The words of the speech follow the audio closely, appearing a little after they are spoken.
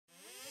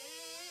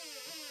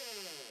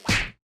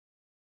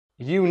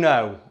You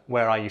know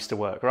where I used to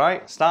work,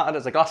 right? Started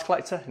as a glass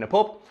collector in a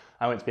pub.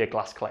 I went to be a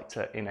glass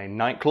collector in a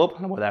nightclub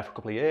and I worked there for a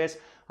couple of years.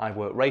 I've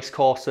worked race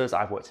courses,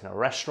 I've worked in a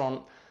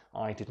restaurant,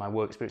 I did my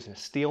work experience in a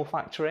steel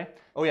factory.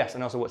 Oh yes,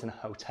 and I also worked in a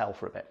hotel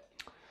for a bit.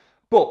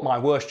 But my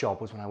worst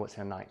job was when I worked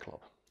in a nightclub.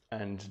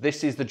 And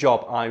this is the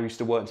job I used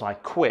to work until I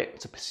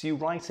quit to pursue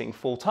writing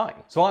full time.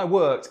 So I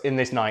worked in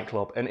this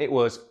nightclub and it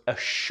was a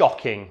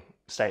shocking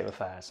state of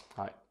affairs.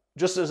 Right?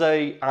 Just as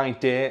an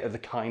idea of the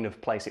kind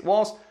of place it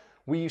was,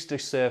 we used to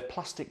serve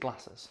plastic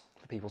glasses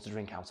for people to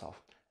drink out of.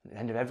 At the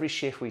end of every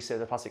shift we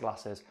served the plastic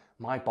glasses,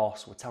 my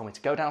boss would tell me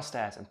to go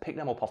downstairs and pick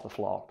them up off the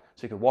floor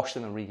so we could wash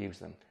them and reuse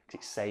them because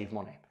it saved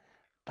money.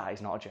 That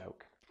is not a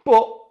joke.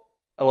 But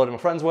a lot of my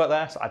friends worked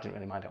there, so I didn't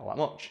really mind it all that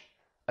much.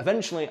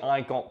 Eventually I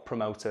got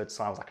promoted,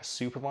 so I was like a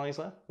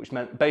supervisor, which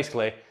meant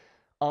basically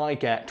I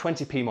get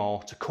 20p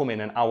more to come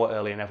in an hour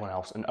earlier than everyone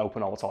else and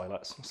open all the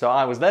toilets. So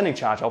I was then in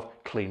charge of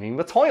cleaning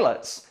the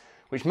toilets,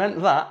 which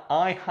meant that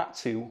I had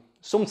to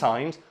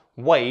sometimes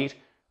wade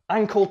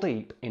ankle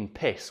deep in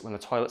piss when the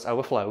toilets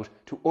overflowed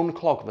to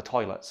unclog the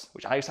toilets,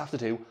 which I used to have to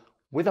do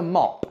with a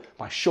mop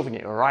by shoving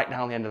it right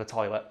down the end of the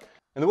toilet.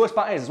 And the worst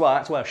part is as well, I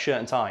had to wear a shirt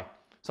and tie.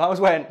 So I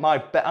was wearing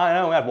I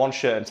only had one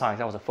shirt and tie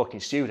because I was a fucking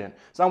student.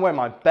 So I'm wearing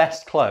my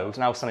best clothes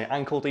and I was standing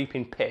ankle deep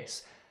in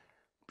piss,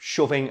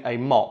 shoving a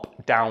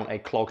mop down a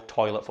clogged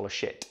toilet full of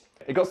shit.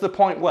 It got to the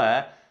point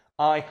where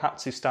I had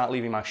to start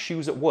leaving my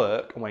shoes at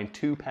work and wearing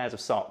 2 pairs of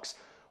socks.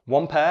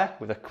 One pair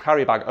with a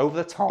carry bag over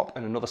the top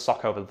and another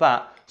sock over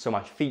that so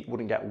my feet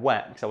wouldn't get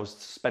wet because I was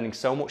spending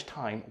so much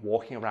time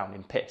walking around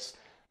in piss.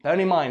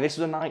 Bearing in mind, this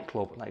was a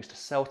nightclub and I used to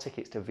sell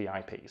tickets to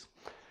VIPs.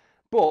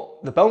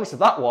 But the bonus of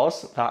that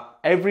was that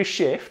every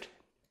shift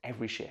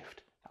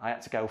I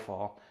had to go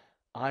for,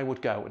 I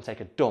would go and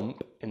take a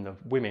dump in the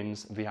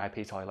women's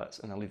VIP toilets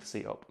and then leave the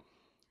seat up.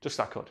 Just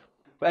so I could.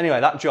 But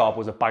anyway, that job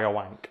was a bag of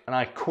wank and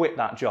I quit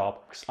that job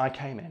because I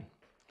came in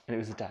and it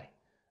was a day.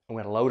 And we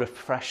had a load of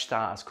fresh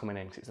starters coming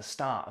in because it's the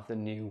start of the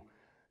new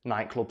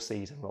nightclub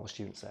season with all the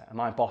students there. And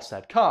my boss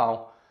said,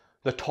 "Carl,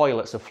 the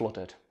toilets are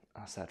flooded."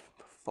 I said,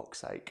 "For fuck's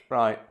sake.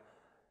 Right,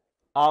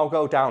 I'll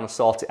go down and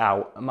sort it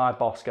out." And my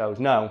boss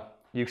goes, "No,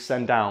 you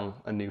send down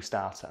a new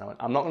starter." And I went,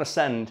 "I'm not going to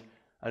send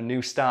a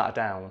new starter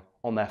down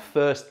on their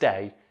first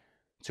day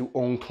to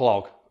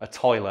unclog a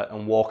toilet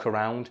and walk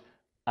around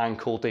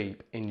ankle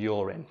deep in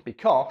urine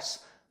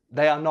because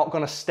they are not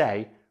going to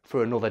stay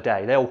for another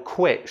day. They'll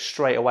quit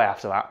straight away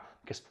after that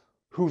because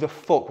who the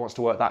fuck wants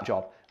to work that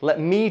job? Let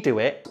me do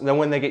it, and then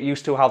when they get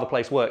used to how the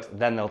place works,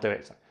 then they'll do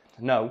it."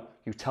 No,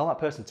 you tell that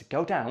person to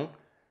go down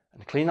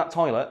and clean that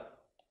toilet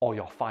or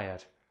you're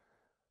fired.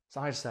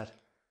 So I just said,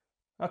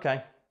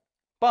 "Okay,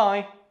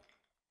 bye."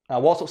 And I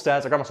walked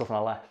upstairs, I grabbed myself and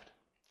I left.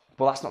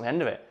 But that's not the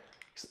end of it.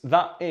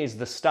 That is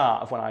the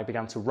start of when I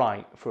began to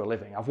write for a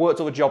living. I've worked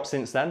other jobs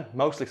since then,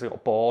 mostly because I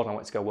got bored and I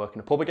went to go work in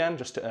a pub again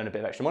just to earn a bit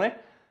of extra money.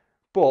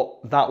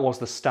 But that was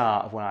the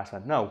start of when I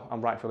said, no,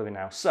 I'm writing for a living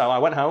now. So I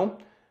went home,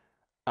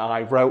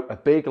 I wrote a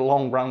big,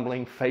 long,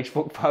 rambling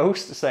Facebook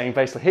post saying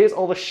basically, here's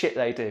all the shit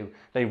they do.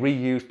 They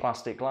reuse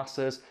plastic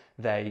glasses,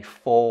 they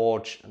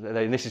forge,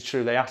 this is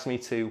true, they asked me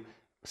to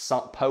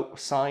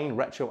sign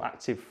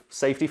retroactive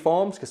safety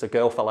forms because a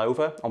girl fell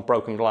over on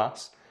broken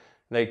glass.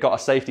 They got a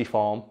safety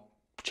form,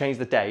 changed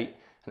the date,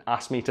 and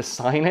asked me to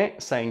sign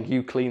it saying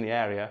you clean the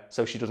area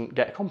so she doesn't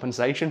get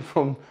compensation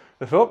from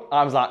the foot.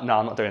 I was like, no,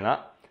 I'm not doing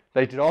that.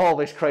 They did all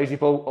this crazy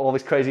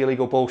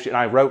illegal bullshit, and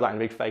I wrote that in a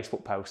big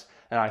Facebook post.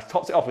 And I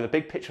topped it off with a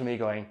big picture of me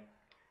going,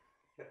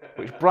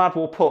 which Brad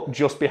will put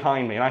just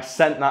behind me, and I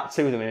sent that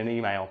to them in an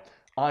email.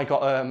 I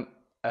got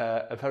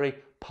a very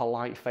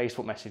polite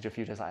Facebook message a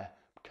few days later.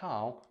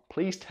 "Carl,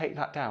 please take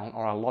that down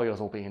or our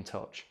lawyers will be in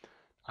touch."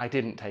 I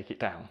didn't take it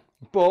down,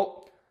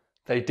 but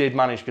they did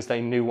manage because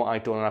they knew what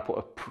I'd done and I put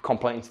a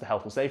complaint into the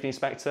health and safety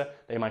inspector.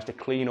 They managed to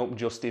clean up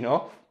just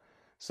enough,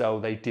 so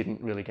they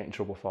didn't really get in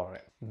trouble for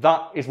it.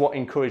 That is what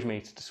encouraged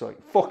me to say,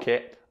 fuck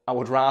it, I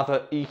would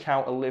rather eke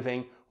out a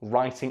living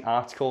writing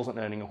articles and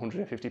earning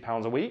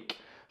 £150 a week,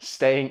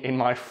 staying in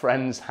my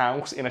friend's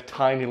house in a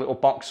tiny little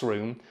box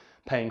room,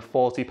 paying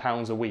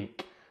 £40 a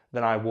week,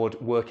 than I would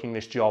working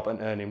this job and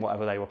earning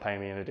whatever they were paying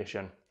me in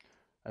addition.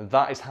 And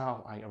that is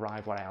how I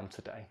arrived where I am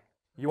today.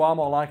 You are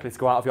more likely to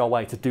go out of your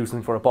way to do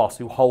something for a boss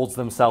who holds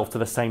themselves to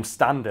the same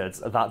standards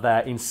that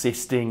they're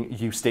insisting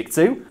you stick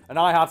to. And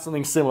I had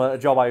something similar at a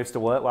job I used to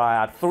work where I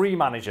had 3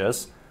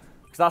 managers,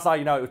 because that's how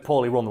you know it was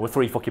poorly run. There were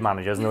 3 fucking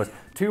managers, and there was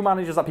 2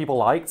 managers that people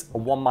liked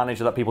and 1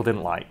 manager that people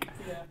didn't like.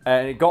 Yeah.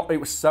 And it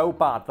was so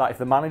bad that if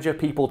the manager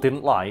people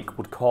didn't like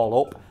would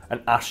call up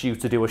and ask you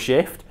to do a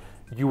shift,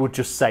 you would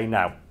just say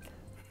no.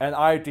 And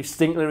I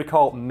distinctly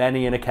recall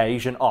many an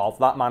occasion of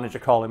that manager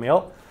calling me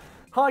up.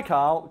 "Hi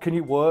Carl, can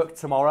you work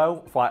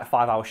tomorrow for like a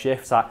 5-hour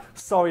shift?" It's like,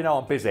 "Sorry, no,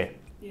 I'm busy."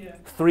 Yeah.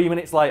 3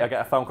 minutes later, I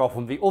get a phone call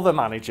from the other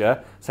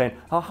manager saying,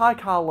 "Oh, hi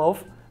Carl,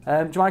 love.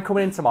 Do you mind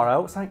coming in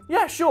tomorrow?" It's like,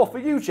 "Yeah, sure, for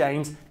you,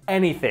 James,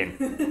 anything."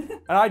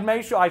 And I'd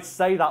make sure I'd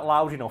say that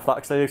loud enough that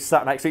because they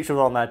sat next to each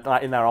other on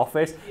in their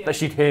office, that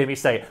she'd hear me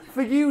say it.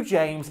 "For you,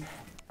 James,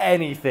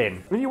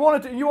 anything. I mean, you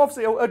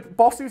obviously, a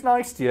boss who's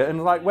nice to you,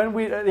 and like when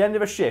we, at the end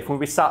of a shift, when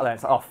we sat there,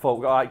 it's like, oh fuck,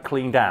 we've got to like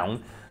clean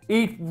down.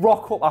 He'd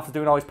rock up after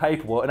doing all his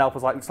paperwork and help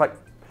us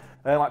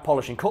like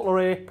polishing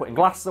cutlery, putting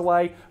glasses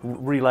away,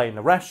 relaying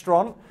the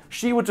restaurant.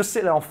 She would just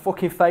sit there on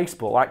fucking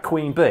Facebook, like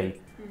Queen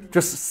Bee,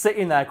 just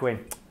sitting there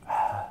going,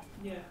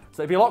 yeah.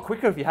 So it'd be a lot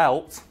quicker if you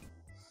helped.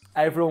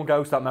 Everyone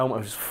goes to that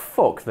moment of just,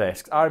 fuck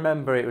this. I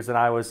remember it was when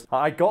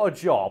I got a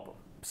job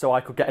so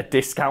I could get a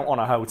discount on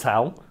a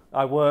hotel.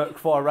 I worked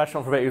for a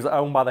restaurant for a bit, it was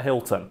owned by the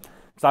Hilton.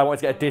 So I wanted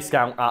to get a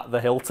discount at the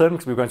Hilton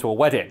because we were going to a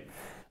wedding.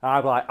 And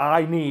I'd be like,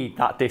 I need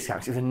that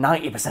discount. It was a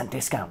 90%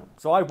 discount.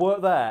 So I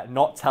worked there,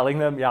 not telling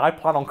them, yeah, I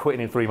plan on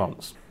quitting in 3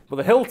 months. But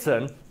the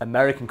Hilton,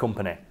 American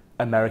company,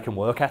 American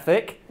work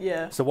ethic.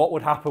 Yeah. So what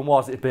would happen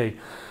was it'd be,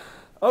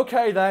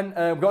 okay then,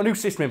 we've got a new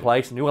system in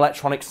place, a new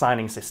electronic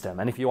signing system.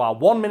 And if you are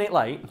 1 minute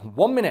late,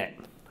 1 minute,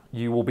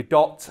 you will be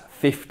docked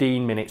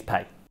 15 minutes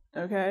pay.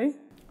 Okay.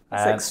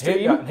 That's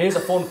extreme. Here's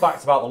a fun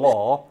fact about the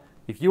law.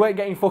 If you ain't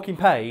getting fucking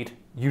paid,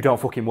 you don't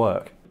fucking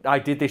work. I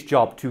did this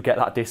job to get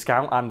that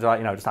discount and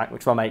just like,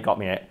 because my mate got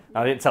me it. And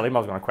I didn't tell him I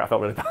was going to quit, I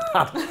felt really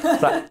bad.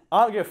 So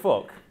I don't give a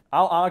fuck.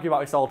 I'll argue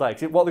about this all day.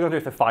 What are they going to do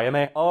if they fire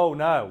me? Oh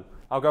no.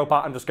 I'll go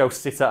back and just go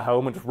sit at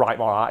home and just write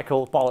more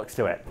articles, bollocks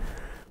to it.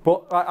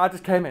 But I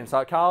just came in,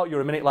 so Carl,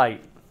 you're a minute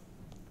late.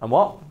 And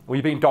what? Well,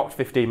 you've been docked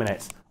 15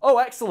 minutes. Oh,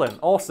 excellent,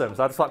 awesome.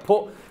 So I just like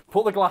put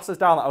the glasses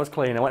down that I was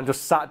cleaning, and went and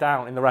just sat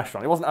down in the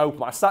restaurant. It wasn't open,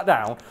 but I sat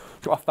down,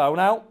 took my phone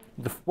out.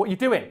 What are you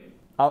doing?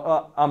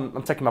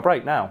 I'm taking my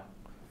break now.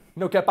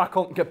 No, get back.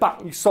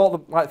 You saw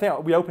the thing.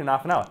 We open in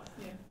half an hour.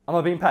 Yeah. Am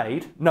I being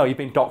paid? No, you've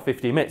been docked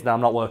 15 minutes. Now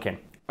I'm not working.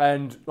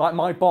 And like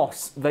my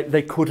boss,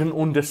 they couldn't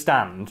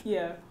understand.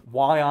 Yeah.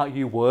 Why aren't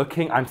you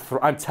working?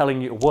 I'm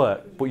telling you to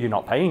work, but you're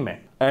not paying me.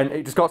 And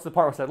it just got to the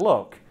point where I said,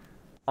 look,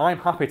 I'm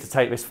happy to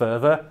take this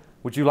further.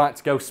 Would you like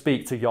to go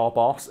speak to your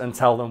boss and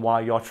tell them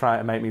why you're trying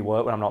to make me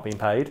work when I'm not being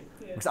paid?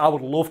 Yeah. Because I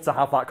would love to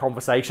have that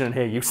conversation and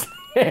hear you say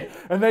it.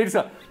 And they just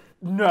go,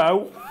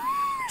 no.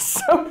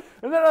 So,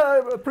 and then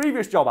a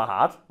previous job I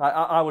had,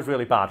 I was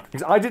really bad.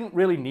 Because I didn't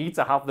really need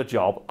to have the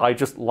job. I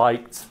just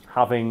liked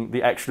having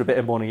the extra bit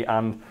of money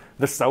and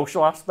the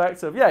social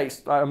aspect of,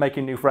 I'm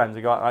making new friends.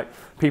 You got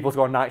people to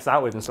go on nights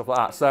out with and stuff like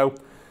that. So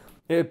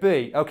it'd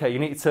be, okay, you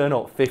need to turn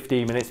up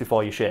 15 minutes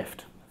before your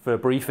shift for a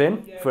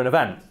briefing, for an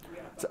event.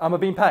 So am I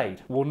being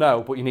paid? Well,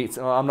 no, but you need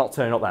to, I'm not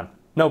turning up then.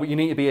 No, but you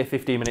need to be here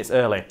 15 minutes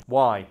early.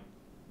 Why?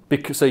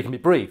 Because so you can be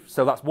brief.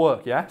 So that's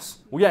work, yes?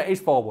 Well, yeah, it is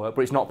for work,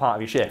 but it's not part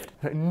of your shift.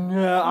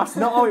 No, that's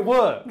not how it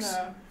works.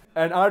 No.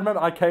 And I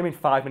remember I came in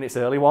 5 minutes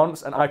early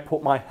once, and I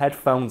put my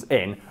headphones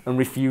in and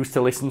refused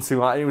to listen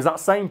to it. It was that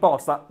same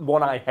boss, that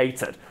one I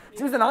hated. If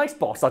he was a nice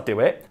boss, I'd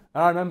do it.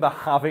 And I remember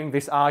having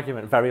this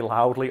argument very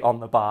loudly on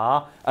the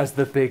bar as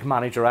the big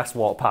manageress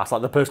walked past,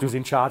 like the person who's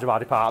in charge of our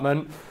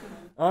department.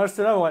 And I just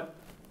stood over and went,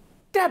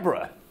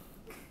 Deborah,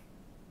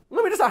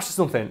 let me just ask you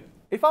something.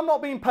 If I'm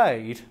not being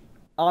paid,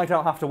 I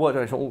don't have to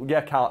work. Well,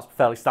 yeah, Carl, that's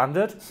fairly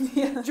standard.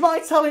 Yeah. Do you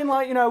mind telling,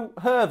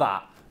 her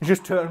that? And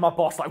just turned to my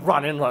boss,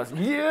 ran in,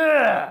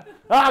 yeah!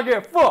 I don't give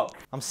a fuck!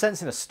 I'm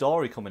sensing a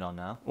story coming on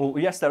now.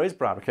 Well, yes, there is,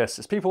 Brad, because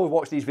as people who've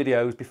watched these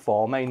videos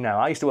before may know,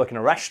 I used to work in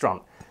a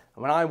restaurant.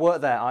 And when I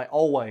worked there, I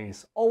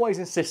always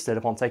insisted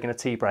upon taking a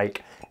tea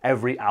break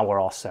every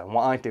hour or so. And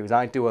what I'd do is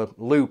I'd do a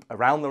loop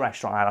around the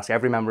restaurant. I'd ask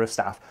every member of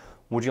staff,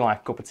 would you like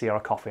a cup of tea or a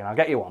coffee? And I'll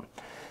get you one.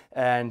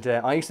 And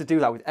I used to do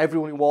that with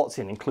everyone who walked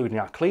in, including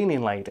our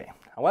cleaning lady.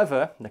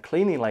 However, the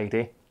cleaning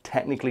lady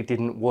technically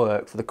didn't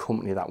work for the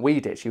company that we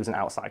did. She was an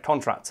outside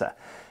contractor.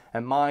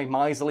 And my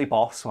miserly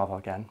boss, who I've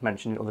again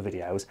mentioned in other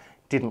videos,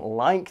 didn't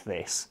like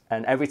this.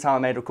 And every time I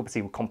made her a cup of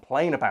tea, would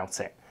complain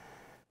about it.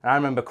 And I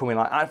remember coming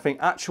I think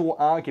actual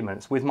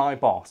arguments with my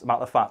boss about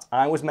the fact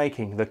I was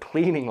making the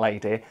cleaning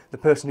lady, the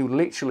person who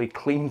literally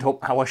cleaned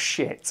up our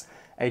shit,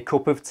 a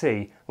cup of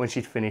tea when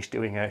she'd finished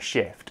doing her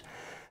shift.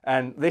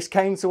 And this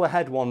came to a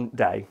head one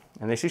day,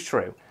 and this is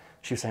true.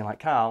 She was saying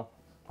Carl,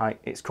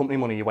 it's company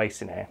money you're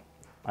wasting here.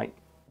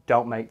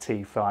 Don't make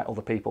tea for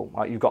other people.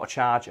 You've got a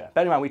charger.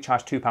 Bear in mind, we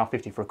charge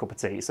 £2.50 for a cup of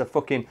tea. It's a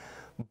fucking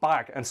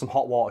bag and some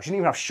hot water. She didn't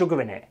even have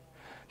sugar in it,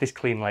 this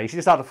clean lady. She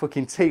just had a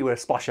fucking tea with a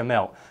splash of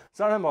milk.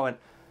 So I remember I went,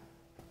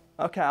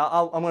 okay,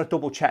 I'm going to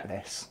double check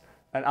this.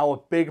 And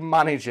our big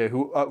manager,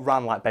 who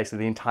ran basically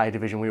the entire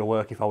division we were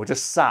working for, was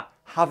just sat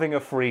having a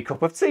free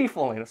cup of tea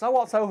for me. So I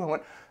walked over and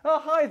went, oh,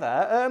 hi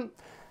there.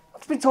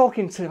 I've been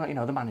talking to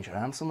the manager,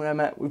 and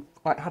we've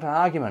had an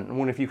argument, and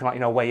wonder if you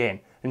can weigh in.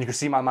 And you can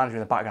see my manager in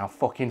the background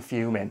fucking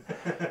fuming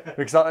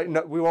because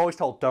we were always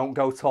told don't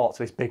go talk to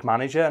this big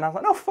manager, and I was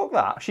like, no, fuck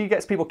that. She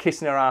gets people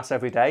kissing her ass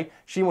every day.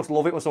 She must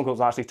love it when someone comes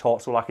and actually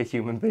talks to her like a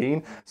human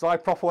being. So I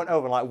proper went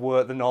over and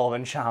worked the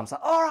northern charms.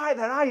 All right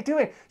then, how you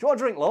doing? Do you want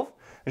a drink, love?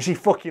 And she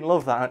fucking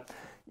loved that.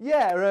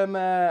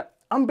 Yeah,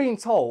 I'm being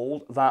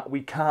told that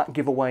we can't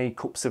give away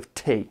cups of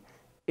tea.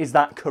 Is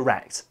that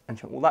correct? And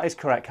she went, well, that is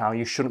correct, Carl.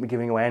 You shouldn't be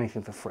giving away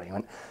anything for free. I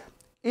went,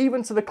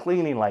 even to the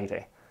cleaning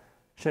lady.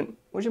 She went,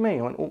 what do you mean?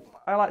 I went, well,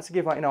 I like to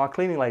give our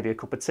cleaning lady a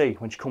cup of tea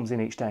when she comes in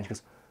each day. And she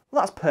goes,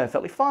 well, that's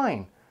perfectly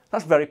fine.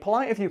 That's very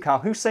polite of you, Carl.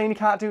 Who's saying you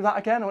can't do that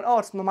again? I went, oh,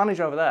 it's my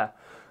manager over there.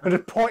 And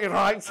just pointed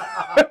right to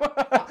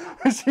her.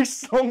 And she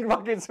slunk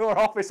back into her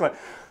office and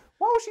went,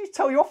 why would she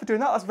tell you off for doing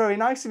that? That's very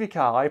nice of you,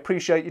 Carl. I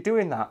appreciate you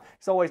doing that.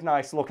 It's always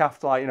nice to look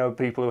after, like, you know,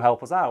 people who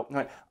help us out.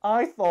 Went,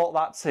 I thought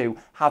that too.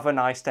 Have a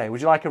nice day.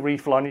 Would you like a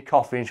refill on your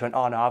coffee? And she went,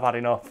 oh no, I've had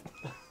enough.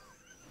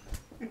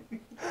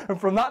 And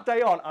from that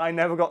day on, I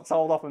never got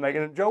told off for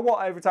making it. Do you know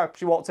what? Every time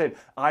she walked in,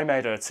 I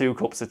made her 2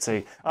 cups of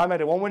tea. I made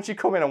her one when she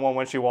come in and one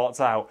when she walked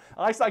out.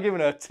 I started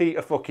giving her tea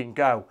to fucking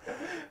go.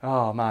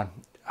 Oh man,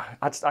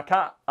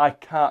 I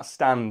can't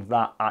stand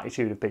that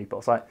attitude of people.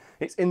 It's like,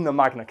 it's in the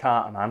Magna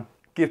Carta, man.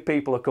 Give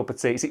people a cup of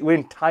tea. We're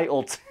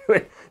entitled to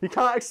it. You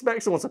can't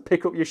expect someone to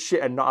pick up your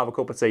shit and not have a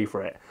cup of tea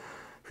for it.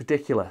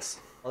 Ridiculous.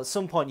 Well, at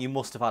some point, you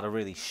must have had a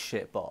really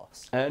shit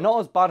boss. Not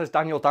as bad as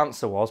Daniel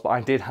Dancer was, but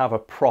I did have a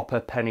proper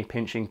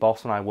penny-pinching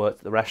boss when I worked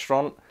at the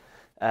restaurant.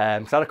 So I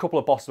had a couple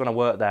of bosses when I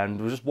worked there, and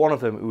there was just one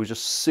of them who was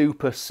just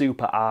super,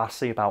 super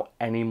arsey about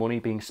any money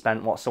being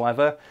spent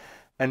whatsoever.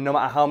 And no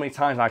matter how many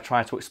times I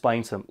tried to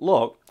explain to them,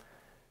 look,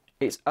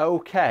 it's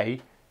okay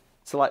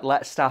to like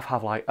let staff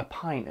have like a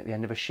pint at the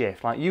end of a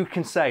shift. Like you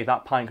can say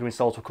that pint can be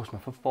sold to a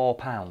customer for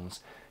 £4.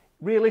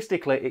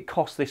 Realistically, it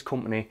costs this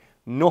company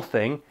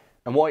nothing.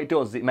 And what it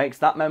does is it makes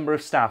that member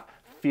of staff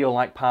feel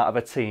like part of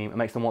a team and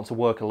makes them want to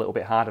work a little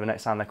bit harder the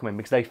next time they come in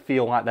because they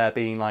feel like they're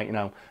being like, you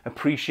know,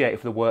 appreciated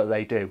for the work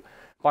they do.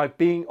 By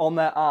being on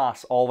their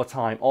arse all the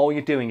time, all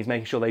you're doing is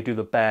making sure they do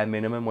the bare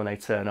minimum when they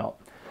turn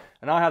up.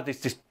 And I had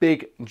this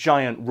big,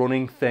 giant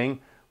running thing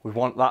with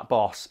that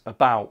boss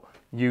about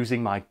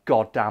using my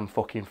goddamn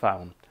fucking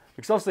phone.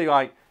 Because obviously,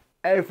 like,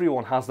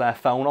 everyone has their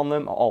phone on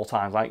them at all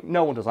times. Like,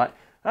 no one does. Like,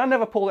 and I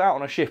never pulled it out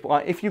on a shift, but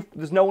like, if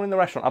there's no one in the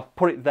restaurant, I'd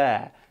put it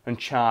there and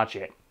charge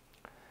it.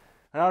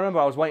 And I remember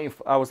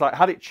I was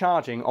had it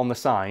charging on the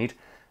side,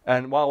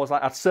 and while I was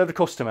like, I'd served a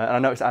customer, and I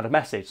noticed I had a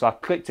message, so I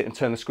clicked it and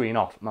turned the screen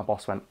off. And my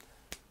boss went,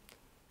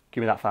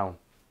 give me that phone.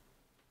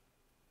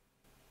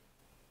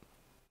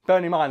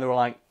 Bearing in mind, there were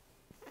like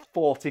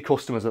 40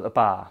 customers at the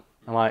bar.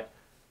 I'm like,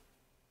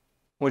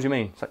 what do you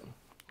mean? It's like,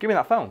 give me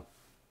that phone.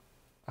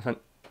 I said,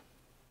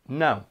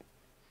 no.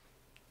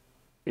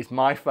 It's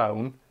my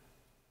phone.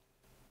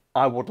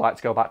 I would like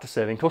to go back to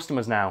serving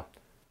customers now.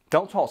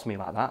 Don't talk to me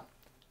like that.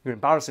 You're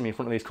embarrassing me in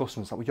front of these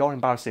customers. Like, well, you're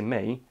embarrassing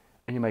me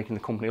and you're making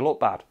the company look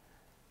bad.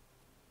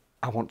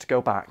 I want to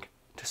go back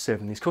to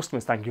serving these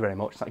customers. Thank you very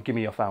much. It's like, give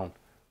me your phone.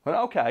 I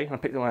went, okay. And I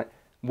picked it up and went,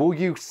 will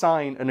you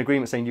sign an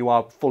agreement saying you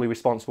are fully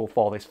responsible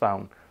for this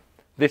phone?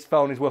 This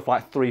phone is worth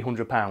like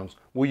 £300.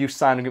 Will you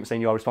sign an agreement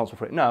saying you are responsible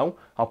for it? No.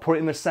 I'll put it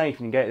in the safe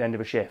and you can get it at the end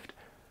of a shift.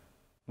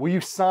 Will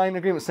you sign an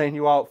agreement saying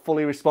you are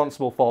fully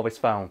responsible for this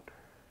phone?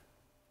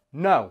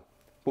 No.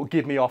 But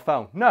give me your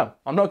phone. No,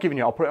 I'm not giving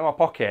you it. I'll put it in my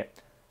pocket.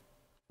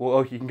 Well,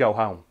 okay, you can go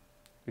home.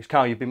 Because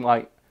Carl, you've been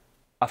like,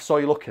 I saw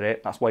you look at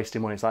it. That's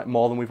wasting money. It's like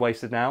more than we've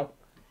wasted now.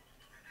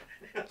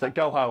 It's like,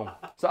 go home.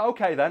 So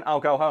okay then,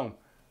 I'll go home.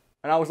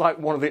 And I was like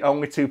one of the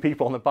only 2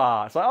 people on the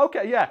bar. It's like,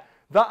 okay, yeah.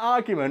 That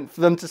argument for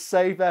them to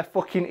save their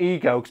fucking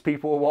ego because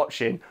people were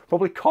watching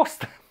probably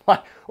cost them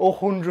like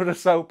 £100 or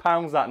so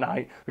that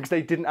night because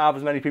they didn't have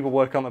as many people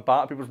working on the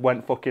bar. People just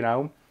went fucking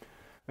home.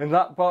 And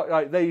that,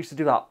 like, they used to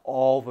do that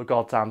all the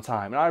goddamn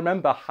time. And I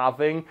remember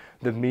having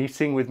the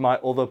meeting with my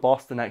other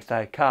boss the next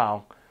day.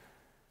 Carl,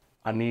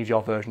 I need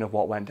your version of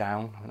what went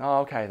down. I went, oh,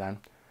 okay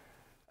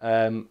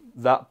then.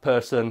 That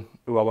person,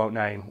 who I won't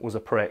name, was a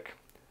prick.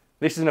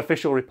 This is an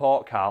official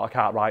report, Carl. I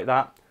can't write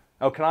that.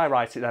 Oh, can I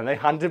write it then? They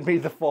handed me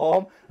the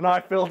form and I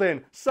filled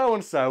in,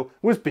 so-and-so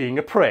was being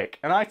a prick.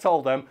 And I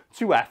told them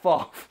to F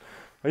off.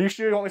 Are you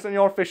sure you want this on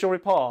your official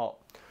report?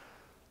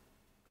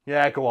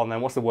 Yeah, go on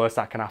then. What's the worst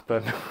that can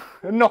happen?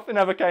 And nothing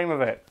ever came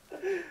of it.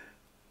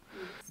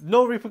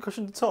 No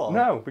repercussions at all?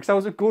 No, because I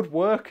was a good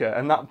worker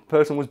and that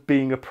person was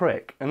being a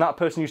prick. And that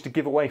person used to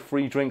give away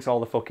free drinks all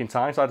the fucking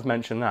time, so I just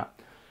mentioned that.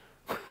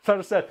 So I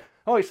just said,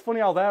 oh, it's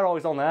funny how they're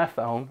always on their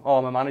phone. Oh,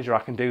 I'm a manager,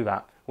 I can do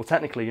that. Well,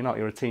 technically you're not.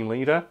 You're a team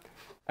leader.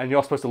 And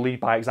you're supposed to lead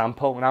by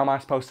example. And how am I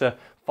supposed to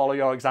follow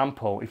your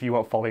example if you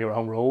won't follow your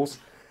own rules?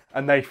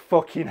 And they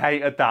fucking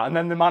hated that. And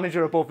then the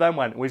manager above them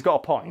went, well, he's got a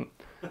point.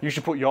 You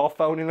should put your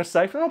phone in the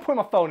safe. And I don't put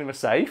my phone in the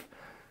safe.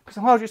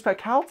 Because how do you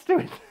expect Carl to do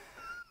it?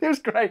 It was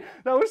great.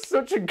 That was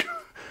such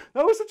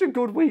a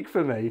good week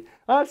for me.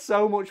 I had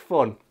so much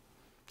fun.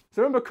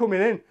 So I remember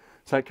coming in,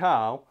 saying,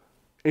 Carl,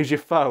 is your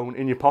phone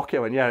in your pocket? I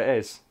went, yeah, it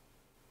is.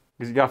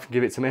 Because you have to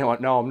give it to me. I went,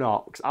 no, I'm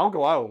not. Because I'll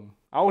go home.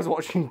 I was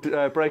watching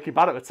Breaking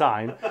Bad at the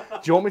time. Do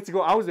you want me to go?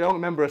 I was the only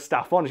member of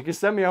staff on. You can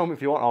send me home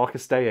if you want, or I can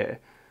stay here.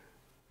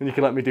 And you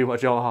can let me do my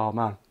job. Oh,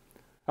 man.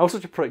 I was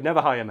such a prick.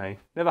 Never hire me.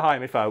 Never hire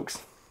me,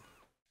 folks.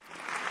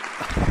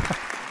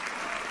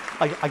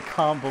 I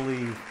can't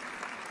believe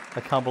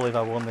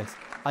I won this.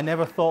 I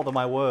never thought that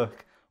my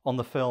work on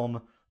the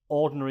film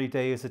Ordinary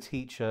Day as a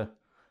Teacher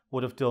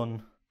would have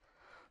done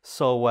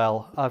so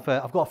well. I've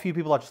got a few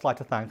people I'd just like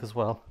to thank as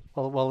well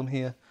while I'm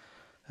here.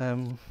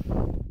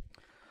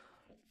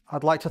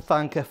 I'd like to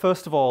thank,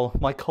 first of all,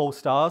 my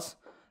co-stars,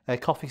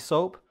 Coffee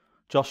Soap,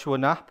 Joshua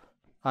Knapp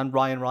and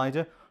Ryan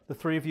Ryder. The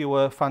 3 of you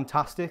were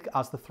fantastic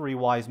as the 3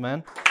 wise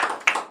men.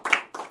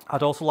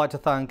 I'd also like to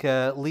thank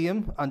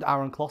Liam and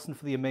Aaron Clausen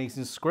for the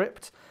amazing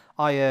script.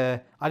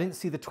 I didn't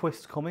see the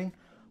twist coming.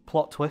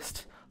 Plot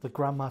twist. The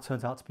grandma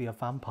turns out to be a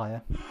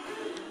vampire.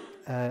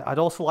 I'd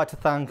also like to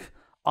thank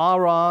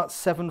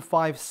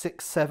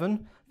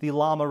RR7567, the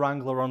llama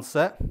wrangler on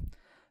set.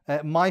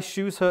 My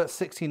Shoes Hurt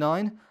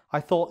 69. I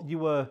thought you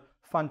were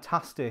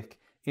fantastic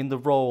in the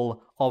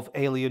role of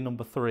Alien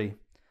Number 3.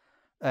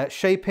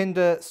 Shay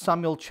Pinder,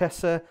 Samuel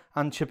Chesser,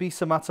 and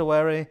Chabisa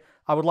Matawere.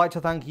 I would like to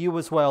thank you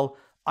as well.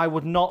 I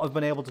would not have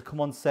been able to come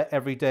on set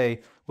every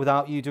day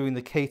without you doing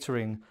the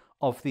catering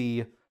of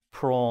the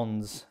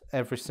prawns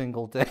every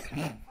single day.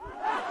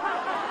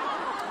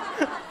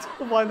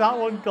 Why that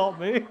one got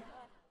me.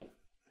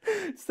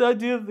 It's the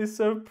idea that they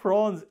serve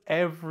prawns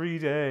every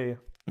day.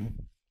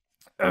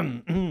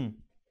 I'd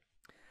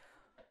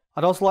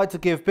also like to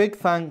give big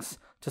thanks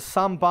to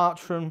Sam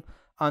Bartram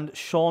and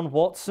Sean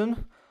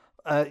Watson.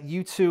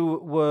 You two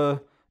were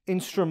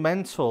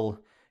instrumental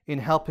in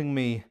helping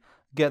me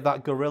get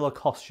that gorilla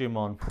costume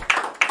on.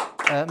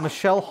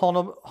 Michelle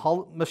Holloman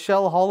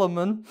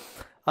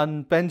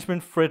and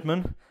Benjamin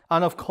Fridman.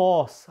 And of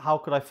course, how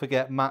could I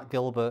forget Matt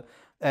Gilbert?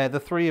 The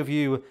three of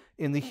you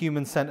in the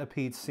Human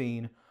Centipede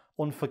scene.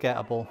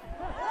 Unforgettable.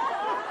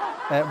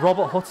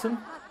 Robert Hutton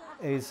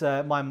is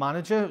my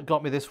manager.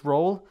 Got me this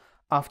role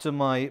after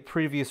my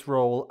previous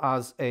role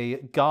as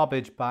a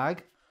garbage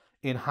bag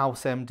in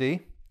House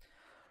MD.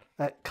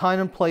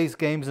 Kynan plays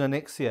games in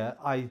Anixia.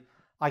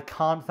 I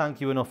can't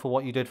thank you enough for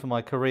what you did for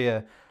my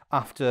career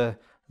after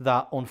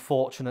that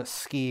unfortunate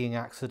skiing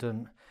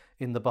accident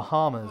in the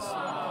Bahamas.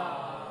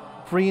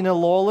 Brina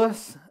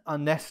Lawless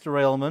and Nestor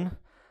Aylman,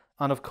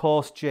 and of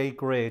course Jay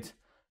Grid.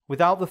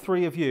 Without the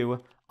three of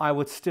you, I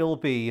would still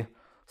be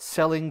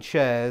selling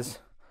chairs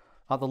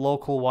at the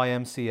local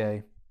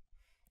YMCA.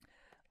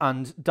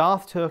 And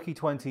Darth Turkey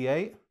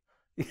 28,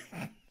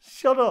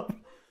 shut up.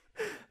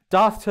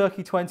 Darth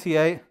Turkey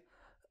 28,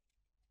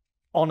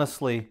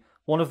 honestly,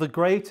 one of the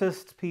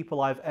greatest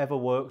people I've ever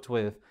worked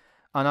with.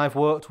 And I've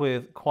worked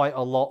with quite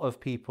a lot of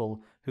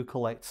people who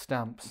collect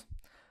stamps.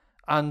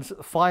 And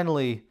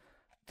finally,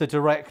 the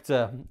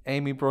director,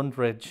 Amy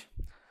Brundridge.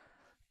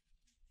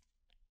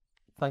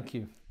 Thank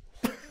you.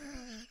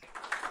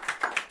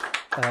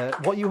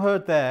 What you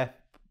heard there,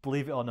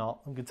 believe it or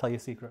not, I'm going to tell you a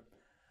secret.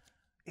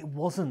 It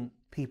wasn't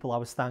people I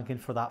was thanking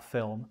for that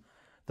film.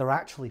 They're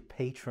actually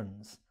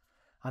patrons.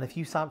 And if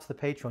you sign up to the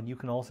Patreon, you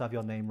can also have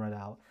your name read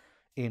out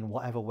in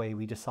whatever way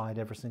we decide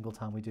every single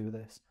time we do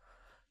this.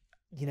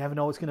 You never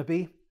know what it's going to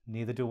be.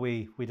 Neither do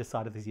we. We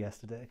decided this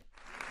yesterday.